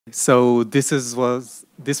So this was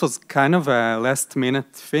kind of a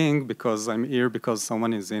last-minute thing because I'm here because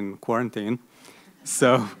someone is in quarantine.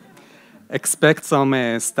 So expect some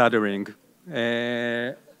stuttering.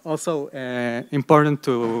 Also, important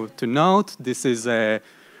to note, this is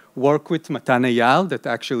work with Matan Eyal that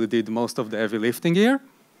actually did most of the heavy lifting here,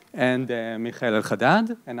 and Michael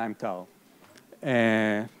El-Haddad, and I'm Tal.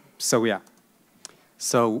 So yeah.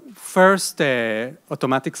 So first,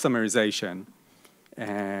 automatic summarization.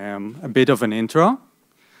 A bit of an intro.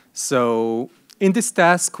 So in this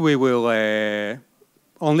task, we will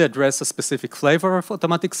only address a specific flavor of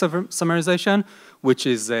automatic summarization, which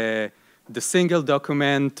is the single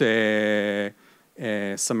document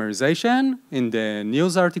summarization in the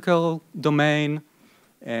news article domain.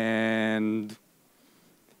 And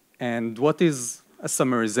what is a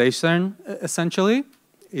summarization, essentially?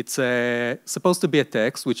 It's supposed to be a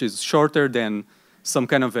text which is shorter than some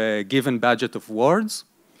kind of a given budget of words.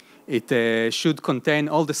 It should contain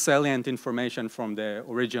all the salient information from the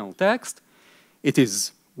original text. It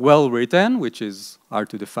is well written, which is hard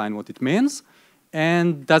to define what it means,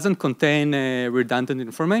 and doesn't contain redundant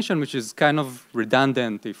information, which is kind of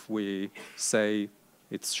redundant if we say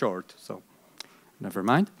it's short, so never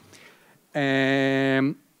mind.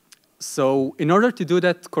 So in order to do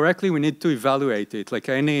that correctly, we need to evaluate it. Like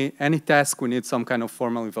any task, we need some kind of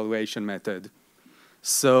formal evaluation method.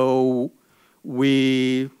 So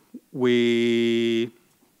we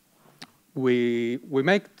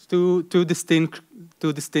make two distinction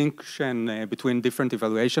between different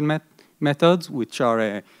evaluation methods, which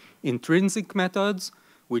are intrinsic methods,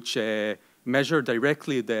 which measure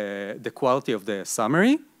directly the quality of the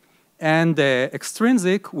summary, and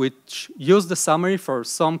extrinsic, which use the summary for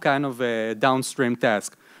some kind of a downstream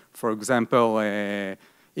task. For example,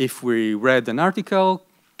 if we read an article,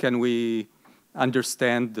 can we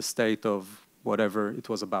understand the state of whatever it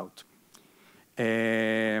was about?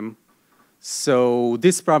 So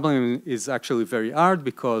this problem is actually very hard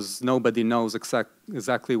because nobody knows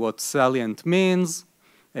exactly what salient means.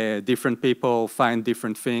 Different people find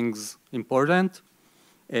different things important.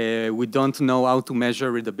 We don't know how to measure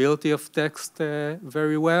readability of text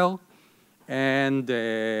very well. And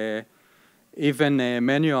even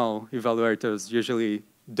manual evaluators usually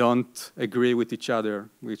don't agree with each other,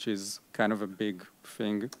 which is kind of a big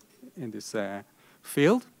thing in this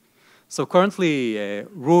field. So currently,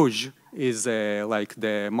 Rouge is like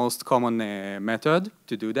the most common method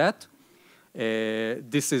to do that.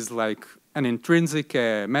 This is like an intrinsic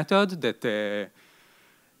method that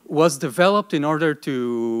was developed in order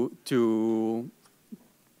to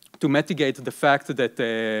mitigate the fact that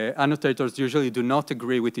annotators usually do not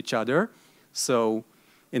agree with each other. So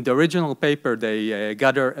in the original paper, they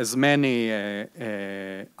gather as many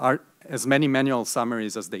manual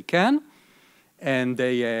summaries as they can, and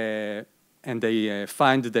they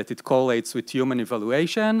find that it correlates with human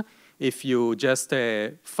evaluation if you just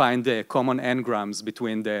find the common n-grams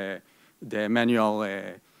between the manual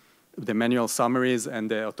summaries and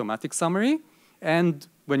the automatic summary. And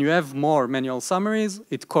when you have more manual summaries,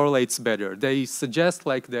 it correlates better. They suggest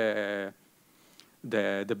like the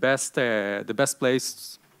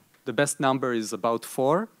best number is about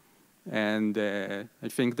 4, and I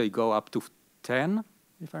think they go up to 10,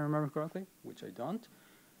 if I remember correctly, which I don't.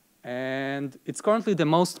 And it's currently the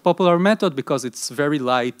most popular method because it's very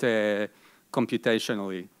light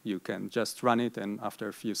computationally. You can just run it, and after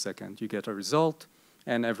a few seconds, you get a result,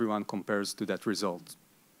 and everyone compares to that result.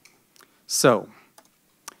 So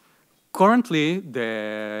currently,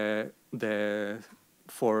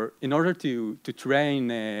 in order to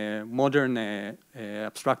train modern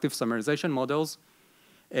abstractive summarization models,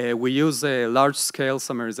 we use a large-scale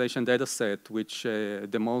summarization data set, which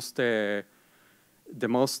the most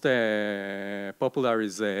popular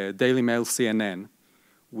is Daily Mail CNN,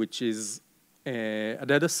 which is a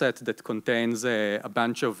data set that contains a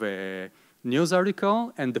bunch of news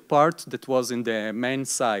article and the part that was in the main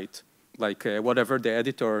site, like whatever the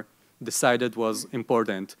editor decided was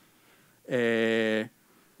important.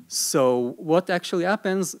 So what actually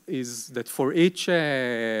happens is that for each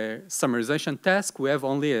summarization task, we have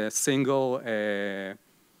only a single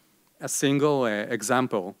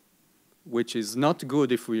example, which is not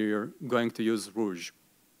good if we're going to use Rouge.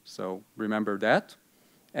 So remember that.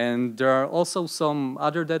 And there are also some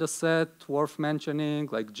other data set worth mentioning,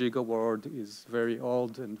 like GigaWord is very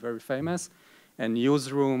old and very famous, and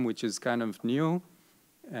Newsroom, which is kind of new,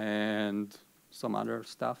 and some other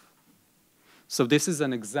stuff. So this is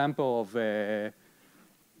an example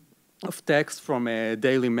of text from a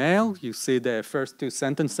Daily Mail. You see the first 2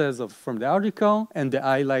 sentences from the article and the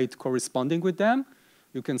highlight corresponding with them.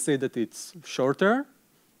 You can see that it's shorter,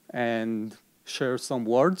 and share some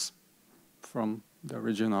words from the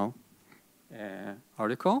original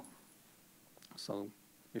article. So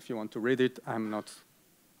if you want to read it, I'm not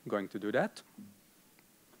going to do that.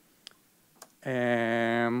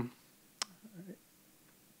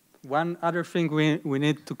 One other thing we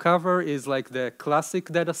need to cover is like the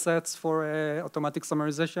classic data sets for automatic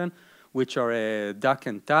summarization, which are DAC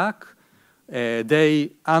and TAC.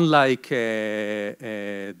 They, unlike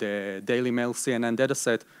the Daily Mail CNN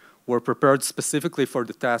dataset, were prepared specifically for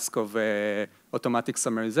the task of automatic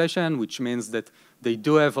summarization, which means that they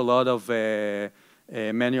do have a lot of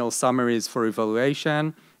manual summaries for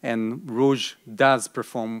evaluation, and Rouge does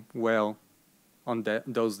perform well on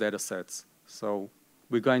those datasets. So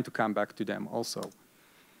we're going to come back to them also.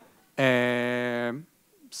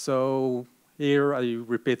 So here I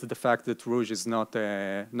repeat the fact that Rouge is not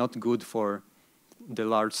good for the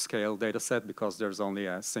large-scale data set because there's only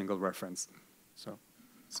a single reference. So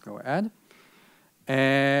let's go ahead.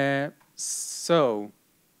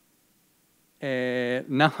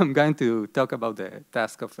 Now I'm going to talk about the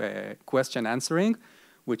task of question answering,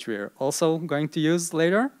 which we're also going to use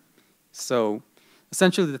later. So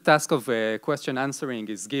essentially, the task of question answering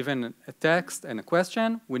is given a text and a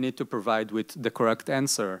question. We need to provide with the correct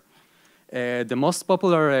answer. The most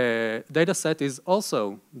popular data set is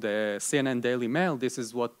also the CNN Daily Mail. This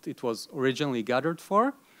is what it was originally gathered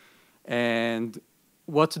for. And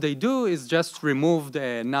what they do is just remove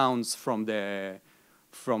the nouns from the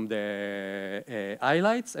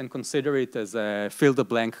highlights and consider it as a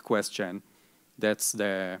fill-the-blank question. That's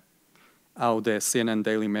how the CNN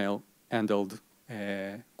Daily Mail handled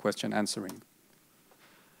question answering.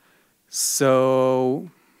 So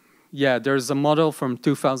yeah, there's a model from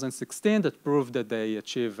 2016 that proved that they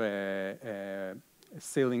achieve a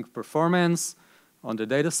ceiling performance on the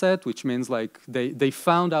data set, which means like they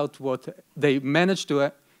found out what they managed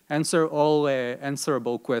to answer all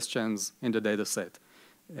answerable questions in the data set,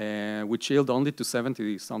 which yield only to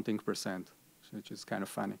 70-something%, which is kind of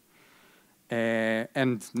funny.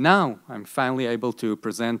 And now I'm finally able to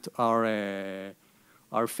present our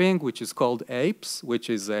thing, which is called APES, which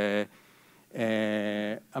is a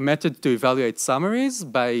method to evaluate summaries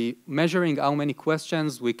by measuring how many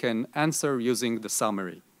questions we can answer using the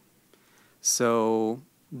summary. So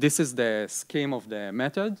this is the scheme of the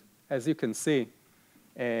method. As you can see,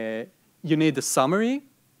 you need a summary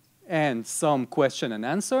and some question and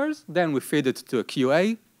answers. Then we feed it to a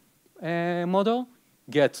QA model,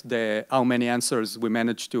 get how many answers we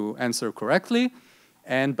managed to answer correctly,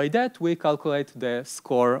 and by that we calculate the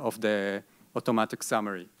score of the automatic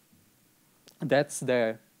summary. That's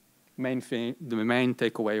the main thing, the main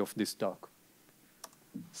takeaway of this talk.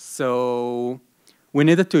 So we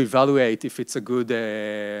needed to evaluate if it's a good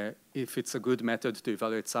method to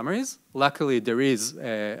evaluate summaries. Luckily, there is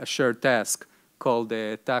a shared task called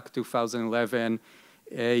the TAC 2011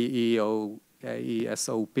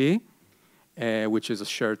 AESOP, which is a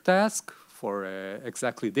shared task for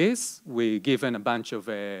exactly this. We given a bunch of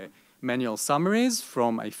manual summaries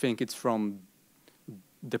from, I think it's from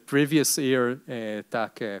the previous year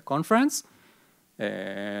TAC conference.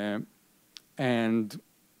 And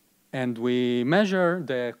we measure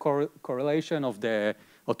the correlation of the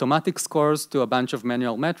automatic scores to a bunch of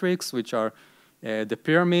manual metrics, which are the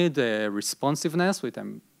pyramid, responsiveness, which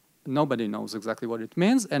nobody knows exactly what it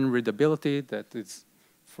means, and readability, that is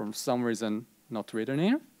for some reason not written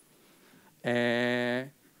here.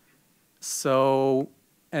 So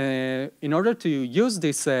in order to use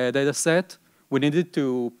this data set, we needed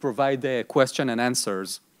to provide the question and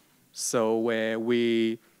answers. So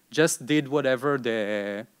we just did whatever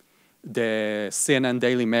the CNN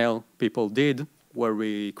Daily Mail people did, where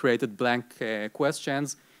we created blank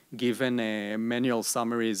questions given manual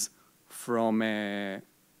summaries from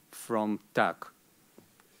TAC.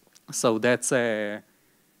 So that's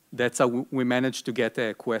how we managed to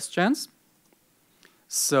get questions.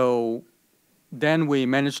 So then we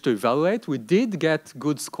managed to evaluate. We did get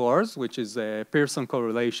good scores, which is a Pearson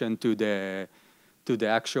correlation to the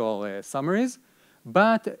actual summaries.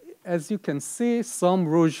 But as you can see, some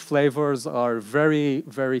Rouge flavors are very,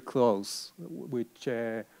 very close, which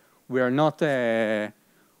we are not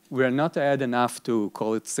ahead enough to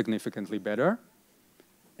call it significantly better.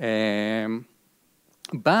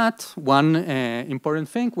 But one important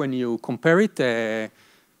thing, when you compare it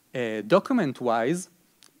document-wise,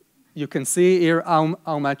 you can see here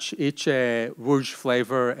how much each Rouge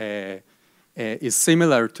flavor is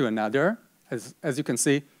similar to another. As you can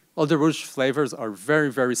see, all the Rouge flavors are very,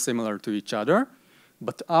 very similar to each other.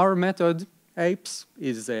 But our method, APES,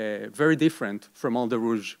 is very different from all the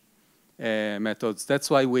Rouge methods. That's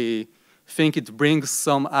why we think it brings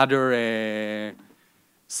some other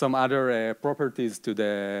properties to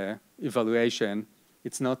the evaluation.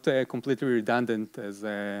 It's not completely redundant as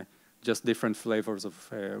just different flavors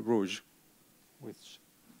of rouge, which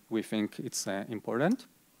we think it's important.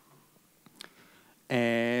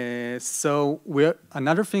 So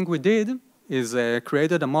another thing we did is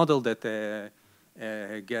created a model that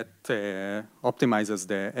optimizes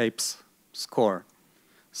the APES score.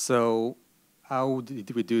 So how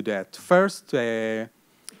did we do that? First, the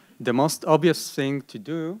most obvious thing to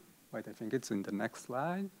do, wait, I think it's in the next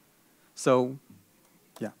slide. So,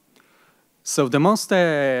 yeah. So the most,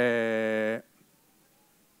 okay,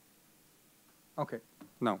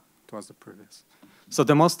 no, it was the previous. So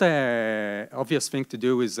the most obvious thing to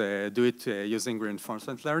do is do it using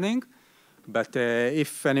reinforcement learning. But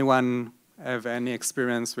if anyone have any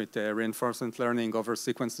experience with reinforcement learning over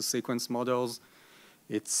sequence-to-sequence models,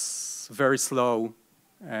 it's very slow,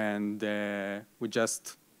 and we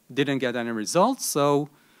just didn't get any results. So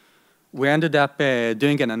we ended up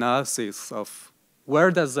doing an analysis of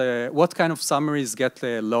what kind of summaries get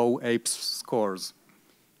low APES scores.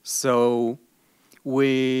 So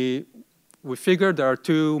we figured there are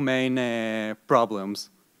two main problems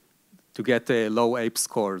to get low APES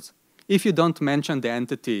scores. If you don't mention the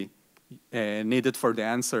entity needed for the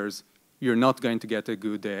answers, you're not going to get a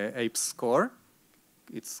good APES score.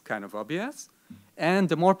 It's kind of obvious. And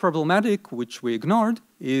the more problematic, which we ignored,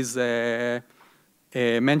 is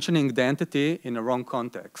mentioning the entity in a wrong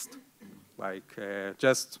context, like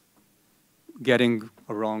just getting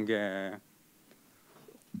a wrong,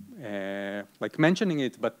 like mentioning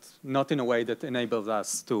it, but not in a way that enables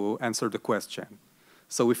us to answer the question.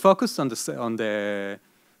 So we focused on the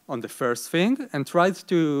first thing and tried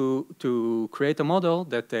to create a model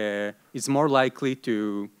that is more likely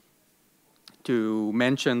to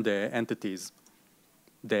mention the entities,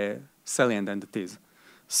 the salient entities.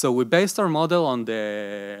 So we based our model on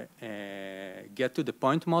the get to the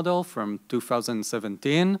point model from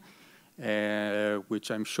 2017,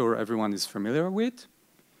 which I'm sure everyone is familiar with.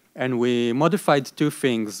 And we modified two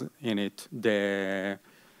things in it, the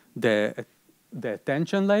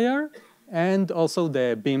attention layer and also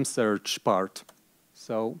the beam search part.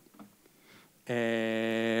 So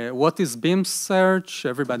what is beam search?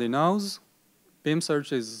 Everybody knows. Beam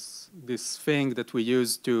search is this thing that we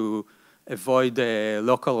use to avoid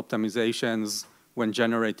local optimizations when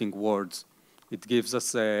generating words. It gives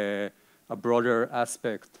us a broader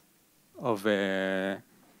aspect of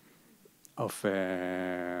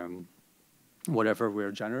whatever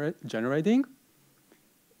we're generating.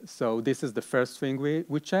 So this is the first thing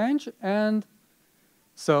we change. And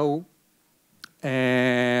so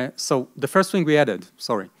the first thing we added,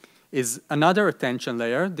 is another attention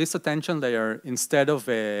layer. This attention layer, instead of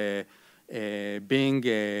being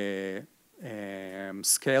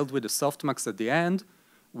scaled with a softmax at the end,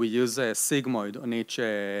 we use a sigmoid on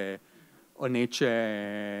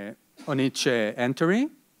each entry,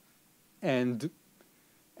 and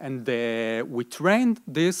we trained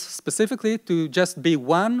this specifically to just be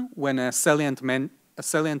one when a salient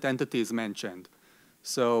entity is mentioned.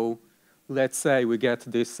 So let's say we get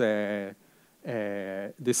this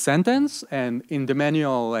sentence, and in the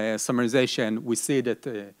manual summarization, we see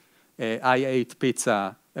that I ate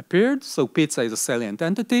pizza appeared, so pizza is a salient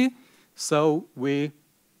entity. So we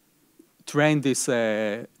train this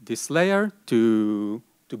layer to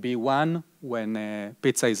be one when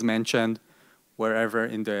pizza is mentioned wherever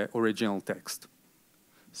in the original text.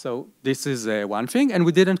 So this is one thing, and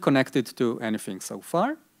we didn't connect it to anything so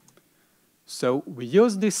far. So we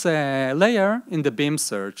use this layer in the beam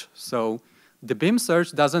search. So the beam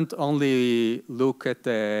search doesn't only look at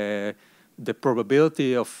the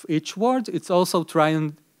probability of each word, it's also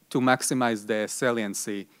trying to maximize the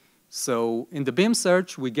saliency. So in the beam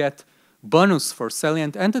search, we get bonus for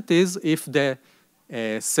salient entities if the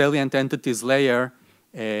salient entities layer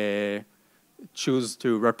choose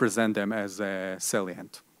to represent them as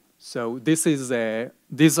salient. So these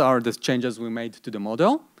are the changes we made to the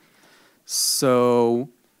model. So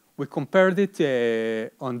we compared it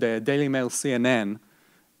on the Daily Mail CNN,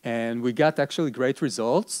 and we got actually great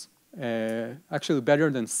results. Actually better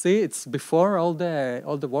than C. It's before all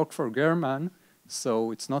the work for German,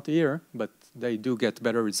 so it's not here, but they do get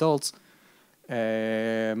better results.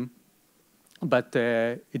 But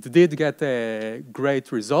it did get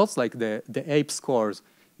great results, like the APE scores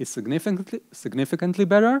is significantly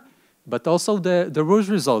better, but also the rouge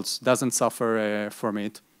results doesn't suffer from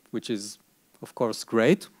it, which is, of course,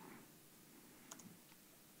 great.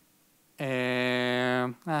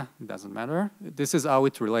 It doesn't matter. This is how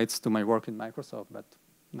it relates to my work in Microsoft, but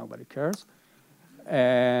nobody cares.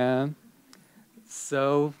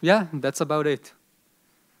 So yeah, that's about it.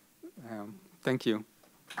 Thank you.